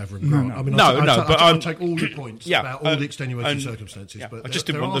Bilic with Avram Grant. No. I'll take all your points about all the extenuating circumstances, but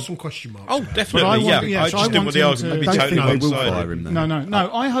there are some question marks. Oh, definitely, I just didn't want the argument to be totally one-sided.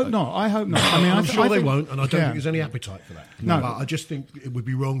 No, I hope not. I'm sure they won't, and I don't think there's any appetite for that. No, but I just think it would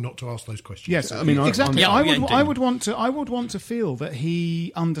be wrong not to ask those questions. Yes, exactly. I would want to feel that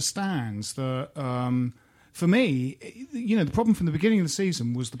he understands that. For me, the problem from the beginning of the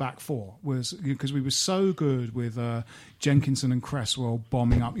season was the back four, was because we were so good with Jenkinson and Cresswell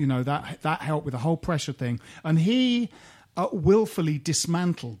bombing up. That helped with the whole pressure thing, and he willfully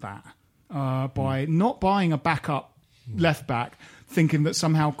dismantled that by not buying a backup left back, thinking that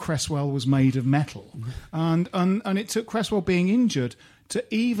somehow Cresswell was made of metal, and it took Cresswell being injured to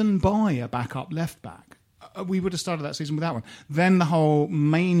even buy a backup left back. We would have started that season without one. Then the whole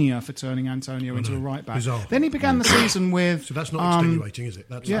mania for turning Antonio into a right back. Bizarre. Then he began the season with. So that's not extenuating, is it?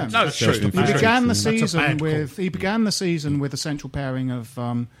 That's true. He began the season with a central pairing of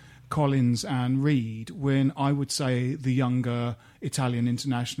Collins and Reed, when I would say the younger Italian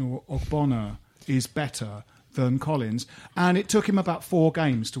international Ogbonna is better than Collins, and it took him about 4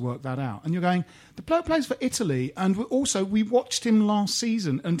 games to work that out. And you're going, the bloke plays for Italy, and also we watched him last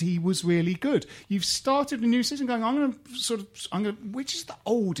season, and he was really good. You've started a new season going, which is the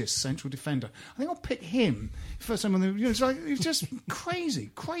oldest central defender? I think I'll pick him. First time it's just crazy.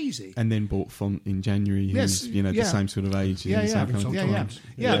 And then bought Font in January, who's the same sort of age. And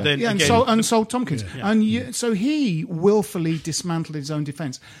sold Tompkins, so he willfully dismantled his own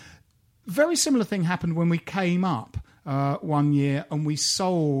defence. Very similar thing happened when we came up one year and we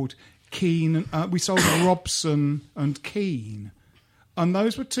sold Keane. We sold Robson and Keane, and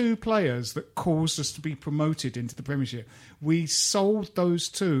those were 2 players that caused us to be promoted into the Premiership. We sold those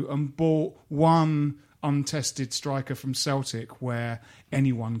 2 and bought one untested striker from Celtic, where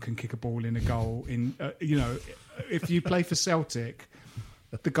anyone can kick a ball in a goal. If you play for Celtic,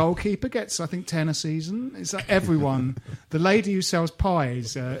 the goalkeeper gets, I think, 10 a season. It's like everyone. The lady who sells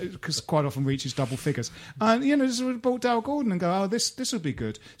pies, because quite often reaches double figures. And, just would bought Dale Gordon and go, this would be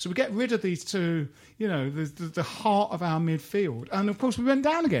good. So we get rid of these 2, the heart of our midfield. And, of course, we went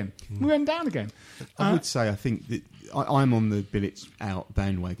down again. I would say, I think that I'm on the Bilic out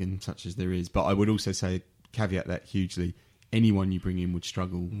bandwagon, such as there is. But I would also say, caveat that hugely, anyone you bring in would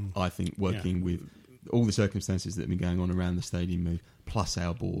struggle, I think, working with all the circumstances that have been going on around the stadium move, plus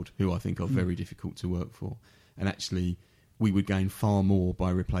our board, who I think are very difficult to work for. And actually, we would gain far more by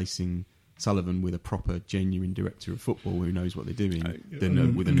replacing Sullivan with a proper, genuine director of football who knows what they're doing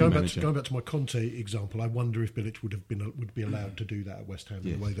than with a new manager. Going back to my Conte example, I wonder if Bilic would be allowed to do that at West Ham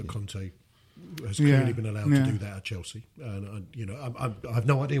in the way that Conte has clearly been allowed to do that at Chelsea. And I have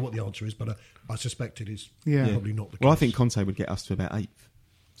no idea what the answer is, but I suspect it is probably not the case. Well, I think Conte would get us to about 8th.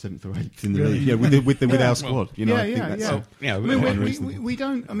 7th or 8th in the league, with our squad. We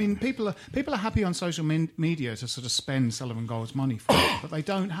don't. I mean, people are happy on social media to sort of spend Sullivan Gold's money for it, but they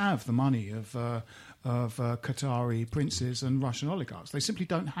don't have the money of Qatari princes and Russian oligarchs. They simply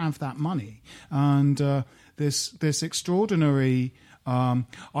don't have that money, and this extraordinary.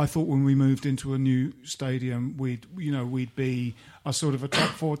 I thought when we moved into a new stadium, we'd be a sort of a top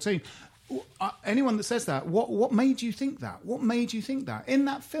 4 team. Anyone that says that, what made you think that? What made you think that? In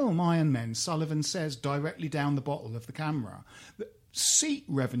that film, Iron Men, Sullivan says directly down the bottle of the camera that seat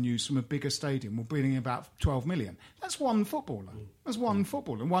revenues from a bigger stadium will bring in about 12 million. That's one footballer. One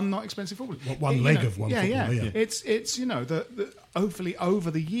not expensive footballer. One leg of one footballer. Yeah. It's hopefully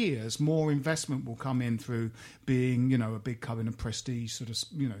over the years more investment will come in through being a big club in a prestige sort of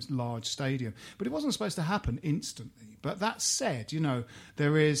large stadium. But it wasn't supposed to happen instantly. But that said,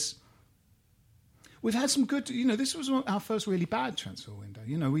 there is. We've had some good. This was our first really bad transfer window.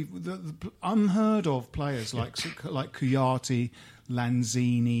 We've the unheard of players like Kouyaté,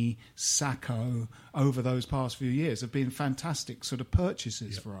 Lanzini, Sacco over those past few years have been fantastic sort of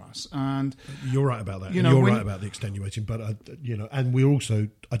purchases for us. And you're right about that. You're right about the extenuating, but and we also.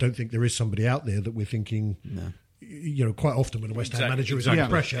 I don't think there is somebody out there that we're thinking. No. Quite often when a West Ham manager is under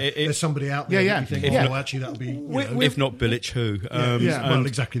pressure, there's somebody out there that you think, actually that'll be... if not Bilic, who? Well,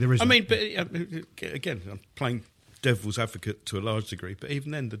 exactly, there is. I mean, but again, I'm playing devil's advocate to a large degree, but even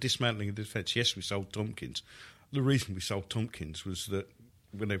then, the dismantling of the defence, yes, we sold Tompkins. The reason we sold Tompkins was that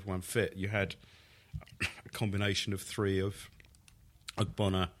when everyone fit, you had a combination of 3 of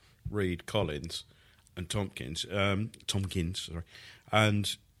Ogbonna, Reed, Collins and Tompkins, and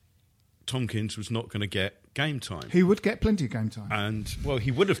Tompkins was not going to get game time. He would get plenty of game time, and he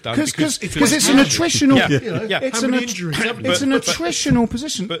would have done because it's an attritional. It's an attritional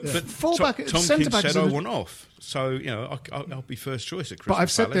position. But fullback, Tompkins said, "I want off," so I'll be first choice at Crystal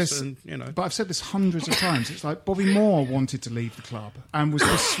Palace. But I've said this hundreds of times. It's like Bobby Moore wanted to leave the club and was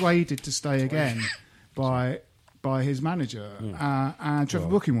persuaded to stay again by his manager, and Trevor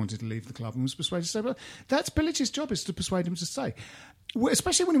Booking wanted to leave the club and was persuaded to stay. But that's Bilic's job, is to persuade him to stay.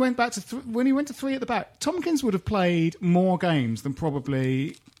 Especially when he went back to when he went to 3 at the back, Tompkins would have played more games than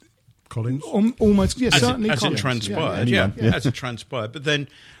probably Collins. Almost, certainly as Collins. It transpired, as it transpired. But then,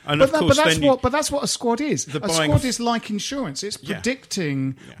 but that's what a squad is. A squad is like insurance. It's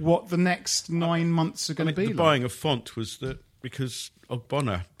predicting what the next 9 months are going to be. The buying of Font was that because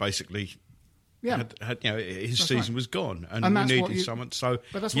Ogbonna basically. His season was gone, and we needed someone. So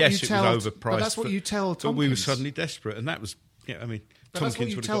yes, it was overpriced. But that's what you tell Tompkins. But we were suddenly desperate, and that was. But that's what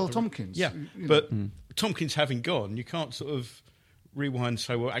you tell Tompkins. Tompkins having gone, you can't sort of rewind and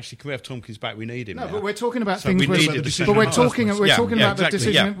say, well, actually, can we have Tompkins back? We need him. No, but we're talking about things. We're talking about the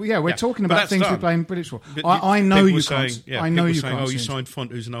decision. We're talking about things we're playing British for. I know you can't. I know you can't. You signed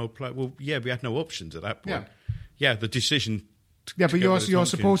Font, who's an old player. Well, we had no options at that point. The decision Yeah, but you're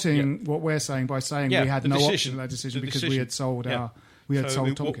supporting what we're saying by saying we had no option in that decision because we had sold our. We had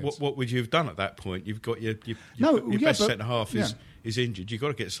sold Tompkins. What would you have done at that point? You've got your best centre half is injured. You've got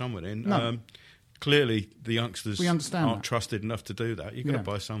to get someone in. No. Clearly, the youngsters aren't trusted enough to do that. You've got to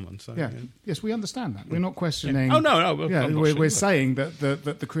buy someone. So, Yes, we understand that. We're not questioning. Yeah. Oh no. We're saying that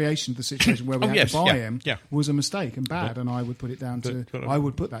the creation of the situation where we had to buy him was a mistake and bad, and I would put it down to. I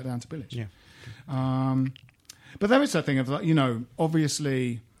would put that down to Bilic. Yeah. But there is that thing of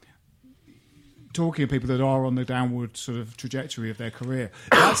obviously. Talking of people that are on the downward sort of trajectory of their career,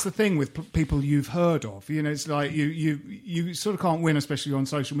 that's the thing with people you've heard of. It's like you sort of can't win, especially on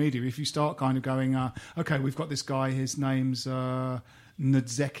social media, if you start kind of going, okay, we've got this guy, his name's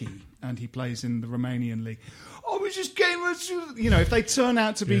Nadzeki, and he plays in the Romanian league. Oh, we're just getting, if they turn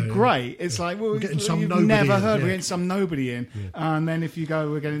out to be great, it's like, well, you've never heard. We're getting some nobody in, and then if you go,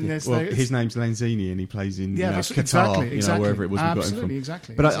 we're getting this. Well, his name's Lanzini, and he plays in Qatar, exactly, wherever it was. Absolutely,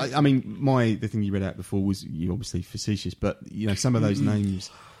 exactly. But I mean, the thing you read out before was you obviously facetious, but some of those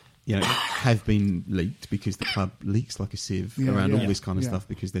names. Have been leaked because the club leaks like a sieve around all this kind of stuff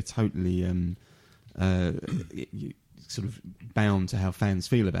because they're totally sort of bound to how fans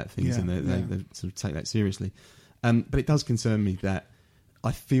feel about things and they sort of take that seriously. But it does concern me that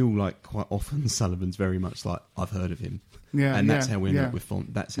I feel like quite often Sullivan's very much like, I've heard of him. And that's how we ended up with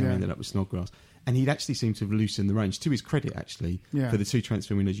Font. That's how we ended up with Snodgrass. And he'd actually seemed to have loosened the range, to his credit, actually, for the two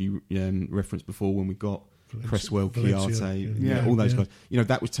transfer windows you referenced before when we got Cresswell, Chiarte, all those guys.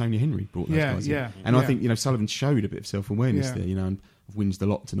 That was Tony Henry brought those guys in. And I think, Sullivan showed a bit of self-awareness there, and I've whinged a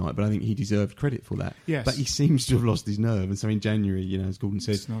lot tonight, but I think he deserved credit for that. Yes. But he seems to have lost his nerve. And so in January, as Gordon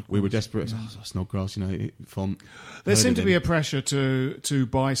said, we were desperate. Snodgrass, Font. There seemed to be a pressure to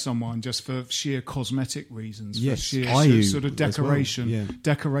buy someone just for sheer cosmetic reasons, for sheer sort of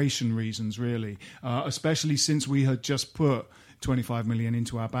decoration reasons, really. Especially since we had just put 25 million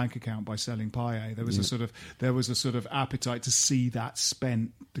into our bank account by selling Payet. There was a sort of appetite to see that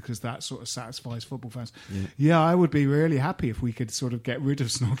spent because that sort of satisfies football fans. I would be really happy if we could sort of get rid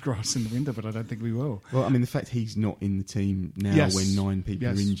of Snodgrass in the window, but I don't think we will. Well, I mean, the fact he's not in the team now when 9 people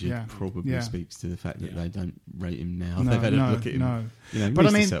are injured probably speaks to the fact that they don't rate him now. They've had a look at him. But I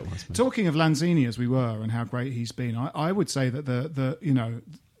mean, talking of Lanzini as we were and how great he's been, I would say that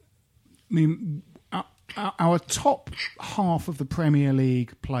our top half of the Premier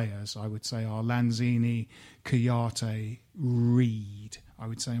League players, I would say, are Lanzini, Chiarte, Reed, I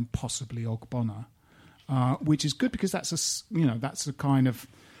would say, and possibly Ogbonna, which is good because that's a kind of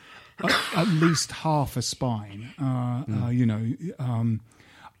at least half a spine.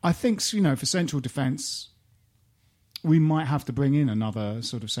 I think for central defence, we might have to bring in another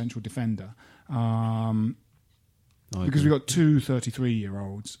sort of central defender. Because we've got two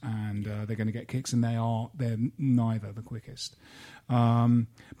 33-year-olds and they're going to get kicks and they're neither the quickest. But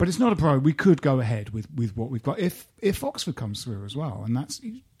it's not a pro. We could go ahead with what we've got if Oxford comes through as well. And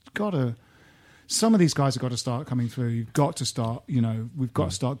some of these guys have got to start coming through. You've got to start, we've got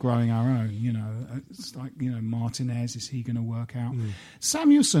to start growing our own, It's like, Martinez, is he going to work out?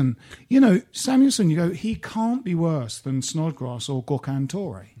 Samuelson, you go, he can't be worse than Snodgrass or Gökhan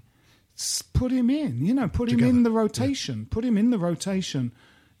Toure. Put him in, put him in the rotation. Put him in the rotation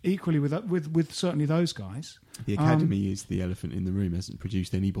equally with certainly those guys. The academy is the elephant in the room. Hasn't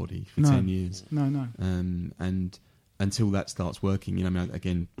produced anybody for 10 years. No. And until that starts working,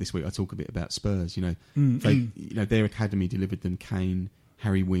 again, this week I talk a bit about Spurs. Their academy delivered them Kane,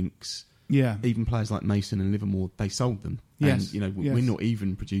 Harry Winks, even players like Mason and Livermore. They sold them. Yes. And we're not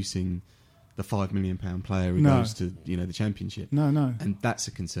even producing the £5 million player who goes to the Championship. No, and that's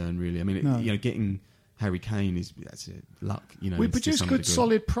a concern, really. I mean, getting Harry Kane that's luck. We produce good,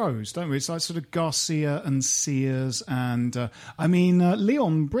 solid pros, don't we? It's like sort of Garcia and Sears, and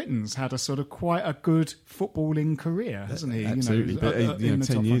Leon Britton's had a sort of quite a good footballing career, hasn't he? Absolutely, but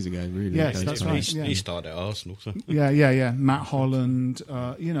 10 years ago, really. Yes, that's right. He started at Arsenal. So. Yeah. Matt Holland.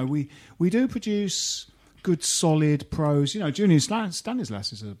 We do produce good, solid pros. Junior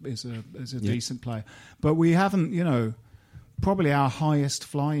Stanislas is a decent player, but we haven't. Probably our highest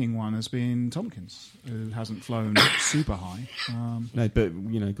flying one has been Tompkins, who hasn't flown super high. No, but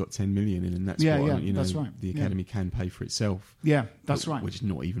got 10 million in, and that's that's right. The academy can pay for itself. Yeah, that's right. We're just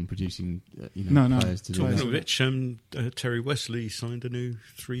not even producing players to do that. Terry Wesley signed a new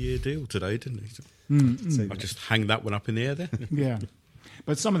 3-year deal today, didn't he? So I just hang that one up in the air there. Yeah.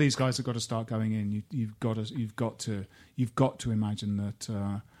 But some of these guys have got to start going in. You've got to imagine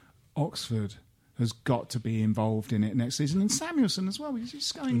that Oxford has got to be involved in it next season, and Samuelson as well. He's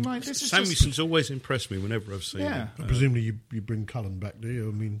just going right. Samuelson's always impressed me whenever I've seen him. Presumably you bring Cullen back, do you?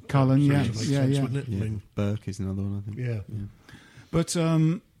 I mean, Cullen, sense, wouldn't it? Yeah. I mean, Burke is another one, I think. Yeah. But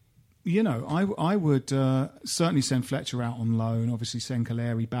I would certainly send Fletcher out on loan. Obviously, send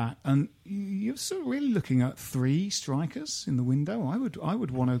Kaleri back, and you're sort of really looking at 3 strikers in the window. I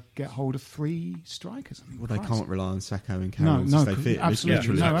would want to get hold of 3 strikers. I mean, they can't rely on Sacco and Carroll to stay fit.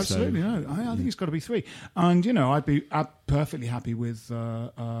 Absolutely, no. I think it's got to be 3, and I'd be perfectly happy with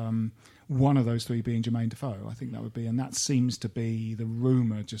one of those 3 being Jermaine Defoe. I think that would be, and that seems to be the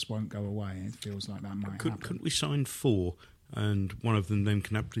rumour. Just won't go away. It feels like that might happen. Couldn't we sign 4? And one of them then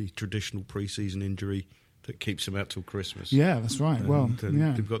can have the traditional pre-season injury that keeps them out till Christmas. Yeah, that's right.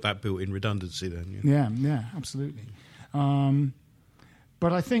 They've got that built-in redundancy then. Yeah, absolutely.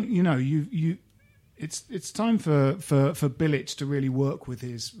 But I think it's time for Bilic to really work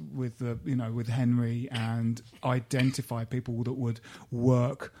with Henry and identify people that would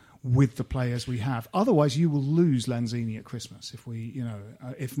work with the players we have. Otherwise, you will lose Lanzini at Christmas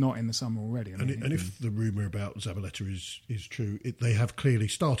if not in the summer already. And if the rumour about Zabaleta is true, they have clearly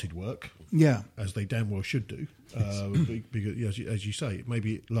started work. Yeah, as they damn well should do. Because, as you say,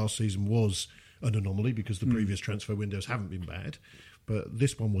 maybe last season was an anomaly because the previous transfer windows haven't been bad, but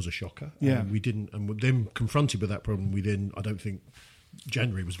this one was a shocker. Yeah, and we didn't. And then confronted with that problem, I don't think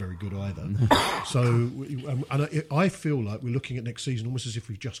January was very good either. So, and I feel like we're looking at next season almost as if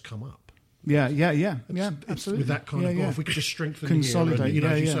we've just come up. Yeah, absolutely. With that kind of goal, if we could just strengthen consolidate, here,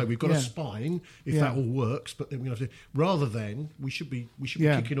 and, as you say, we've got a spine. If that all works, but then we're going to have to. Rather than we should be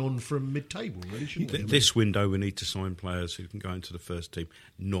kicking on from mid-table, really, shouldn't we? This window, we need to sign players who can go into the first team,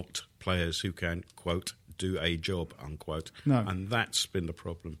 not players who can quote do a job unquote. No, and that's been the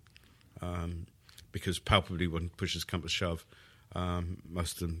problem because palpably when pushes come to shove.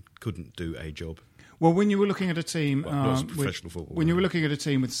 Most of them couldn't do a job. Well, when you were looking at a team, when you were looking at a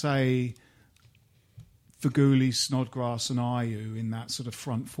team with, say, Feghouli, Snodgrass, and Ayew in that sort of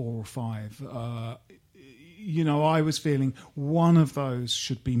front 4 or 5, I was feeling one of those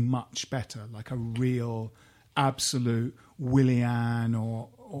should be much better, like a real, absolute Willian or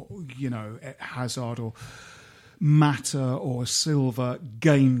Hazard or Mata or Silva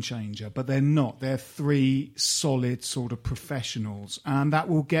game changer, but they're not. They're 3 solid sort of professionals, and that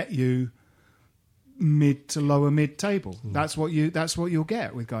will get you mid to lower mid table. That's what you'll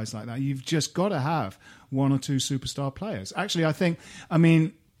get with guys like that. You've just got to have 1 or 2 superstar players. Actually,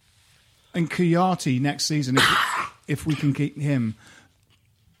 in Kouyaté next season, if we can keep him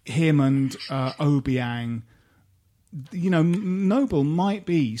and Obiang. Noble might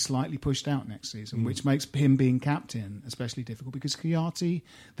be slightly pushed out next season, which makes him being captain especially difficult because Kouyaté,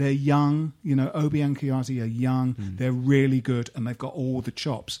 they're young. Obiang and Kouyaté are young. They're really good and they've got all the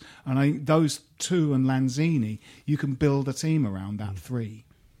chops. And I think those 2 and Lanzini, you can build a team around that 3.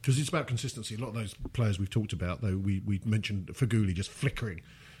 Because it's about consistency. A lot of those players we've talked about, though, we mentioned Feghouli just flickering.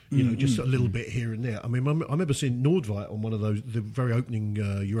 Just a little bit here and there. I mean, I remember seeing Nordveit on one of the very opening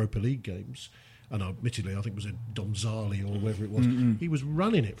Europa League games. And admittedly, I think it was a Domzali or whatever it was. He was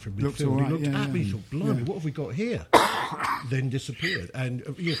running it from midfield. He looked at me, thought, blimey, what have we got here? Then disappeared. And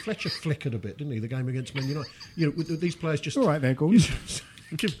Fletcher flickered a bit, didn't he, the game against Man United? With these players just... All right there, Gordon.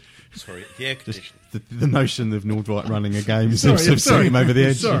 Sorry, the air conditioning. The notion of Nordveit running a game seems to have sent him over the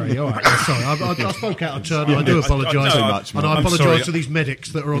edge. Sorry, all right. Sorry, I spoke out of turn. I do apologise. And I apologise to these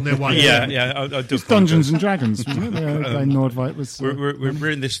medics that are on their way. I do. It's Dungeons and Dragons. Nordveit was. We're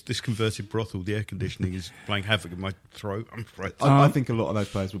in this converted brothel. The air conditioning is playing havoc in my throat. I'm afraid. I think a lot of those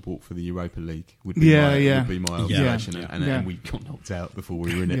players were bought for the Europa League. Would be my observation, and we got knocked out before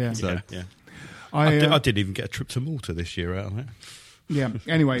we were in it. So I didn't even get a trip to Malta this year out of that. Yeah.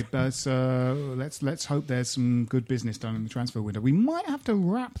 Anyway, let's hope there's some good business done in the transfer window. We might have to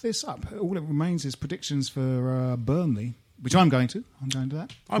wrap this up. All that remains is predictions for Burnley, which I'm going to. I'm going to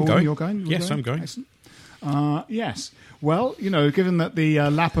that. You're going? Yes, I'm going. Excellent. Yes. Well, given that the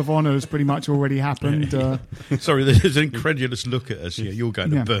lap of honour has pretty much already happened. Sorry, there's an incredulous look at us. You're going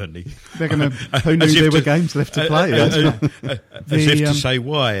to Burnley. They're going to. Who knew there were games left to play? As if to say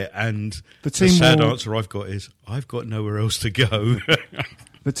why. And the sad answer I've got is I've got nowhere else to go.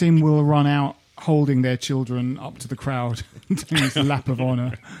 The team will run out holding their children up to the crowd doing this lap of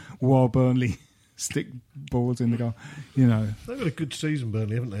honour while Burnley stick balls in the goal. They've got a good season,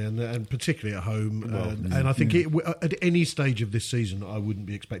 Burnley, haven't they? And particularly at home. And I think at any stage of this season, I wouldn't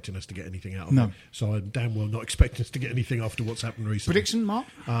be expecting us to get anything out of it. So I'm damn well not expecting us to get anything after what's happened recently. Prediction, Mark?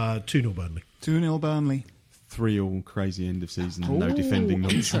 2-0 Burnley. 2-0 Burnley. 3-all, crazy end of season, no defending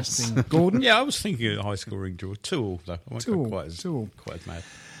nonsense. Interesting. Gordon? Yeah, I was thinking a high-scoring draw. 2-all, though. I won't go quite as mad.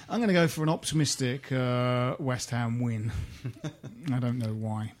 I'm going to go for an optimistic West Ham win. I don't know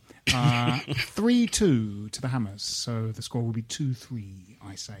why. 3-2 to the Hammers, so the score will be 2-3,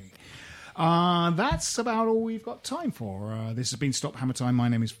 I say. That's about all we've got time for. This has been Stop Hammer Time. My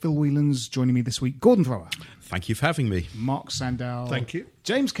name is Phil Whelans. Joining me this week, Gordon Thrower. Thank you for having me. Mark Sandell. Thank you.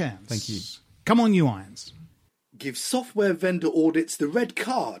 James Cairns. Thank you. Come on, you Irons. Give software vendor audits the red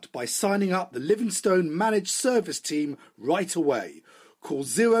card by signing up the Livingstone Managed Service Team right away. Call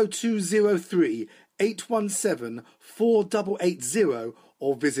 0203 817 4880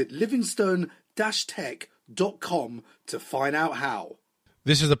 or visit livingstone-tech.com to find out how.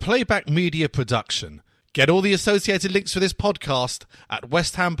 This is a Playback Media production. Get all the associated links for this podcast at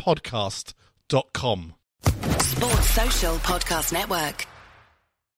westhampodcast.com. Sports Social Podcast Network.